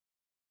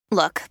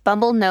Look,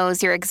 Bumble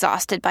knows you're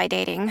exhausted by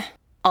dating.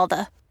 All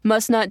the,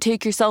 must not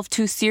take yourself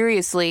too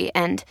seriously,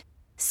 and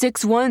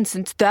 6'1"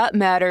 since that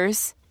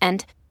matters,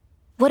 and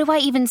what do I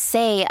even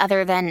say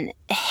other than,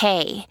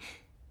 hey?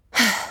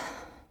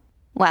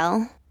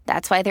 Well,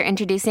 that's why they're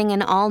introducing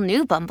an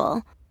all-new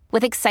Bumble,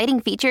 with exciting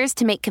features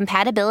to make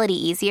compatibility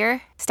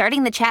easier,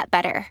 starting the chat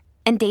better,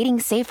 and dating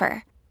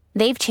safer.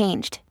 They've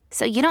changed,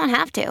 so you don't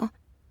have to.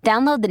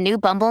 Download the new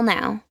Bumble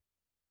now.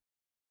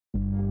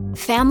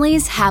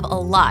 Families have a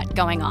lot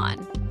going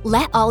on.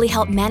 Let Ollie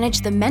help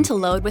manage the mental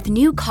load with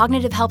new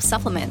cognitive help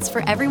supplements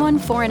for everyone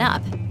 4 and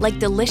up, like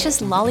delicious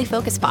Lolly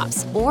Focus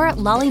Pops or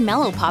Lolly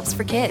Mellow Pops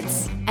for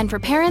kids. And for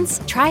parents,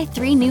 try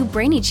 3 new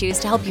Brainy Chews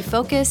to help you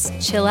focus,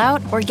 chill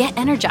out, or get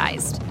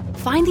energized.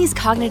 Find these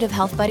cognitive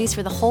health buddies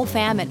for the whole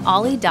fam at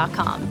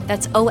ollie.com.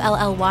 That's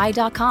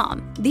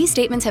OLLY.com. These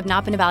statements have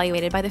not been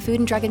evaluated by the Food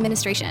and Drug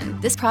Administration.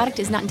 This product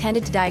is not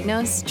intended to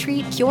diagnose,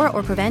 treat, cure,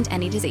 or prevent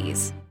any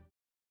disease.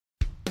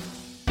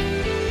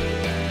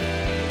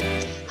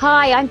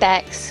 Hi, I'm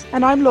Bex.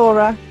 And I'm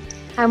Laura.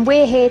 And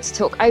we're here to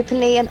talk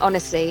openly and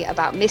honestly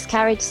about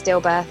miscarriage,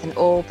 stillbirth, and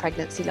all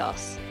pregnancy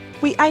loss.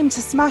 We aim to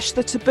smash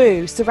the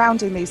taboo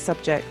surrounding these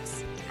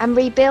subjects and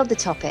rebuild the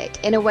topic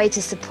in a way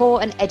to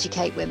support and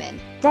educate women,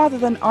 rather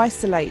than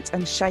isolate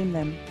and shame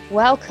them.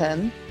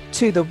 Welcome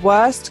to the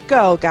worst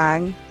girl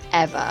gang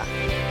ever.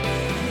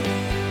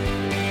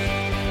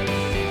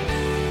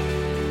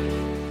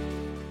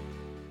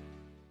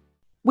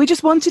 We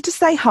just wanted to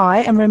say hi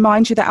and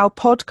remind you that our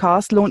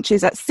podcast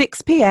launches at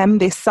 6 p.m.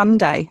 this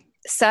Sunday.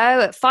 So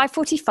at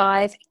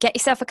 5:45, get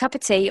yourself a cup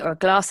of tea or a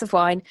glass of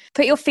wine,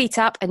 put your feet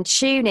up and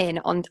tune in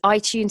on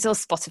iTunes or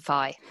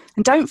Spotify.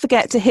 And don't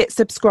forget to hit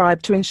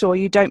subscribe to ensure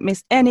you don't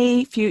miss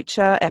any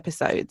future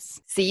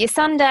episodes. See you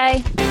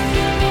Sunday.